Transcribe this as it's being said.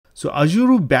So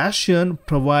Azure Bastion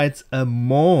provides a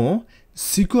more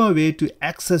secure way to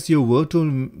access your virtual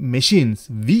machines,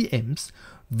 VMs,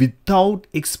 without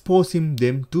exposing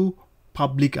them to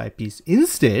public IPs.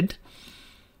 Instead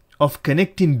of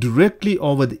connecting directly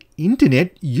over the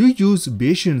internet, you use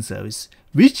Bastion service,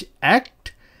 which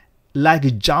act like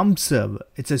a jump server.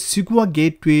 It's a secure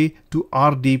gateway to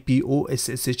RDP or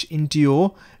SSH into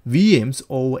your VMs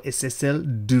over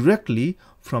SSL directly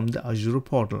from the Azure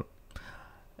portal.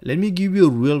 Let me give you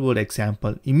a real-world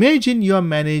example. Imagine you are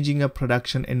managing a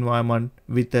production environment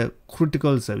with a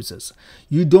critical services.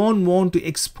 You don't want to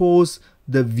expose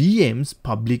the VM's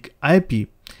public IP,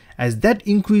 as that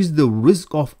increases the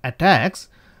risk of attacks.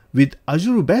 With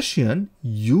Azure Bastion,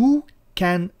 you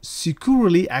can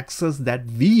securely access that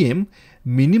VM,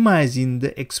 minimizing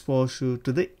the exposure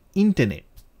to the internet.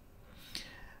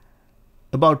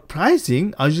 About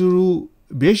pricing, Azure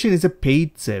Bastion is a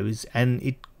paid service and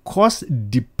its costs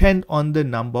depend on the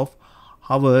number of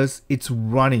hours it's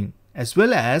running as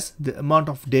well as the amount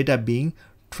of data being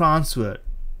transferred.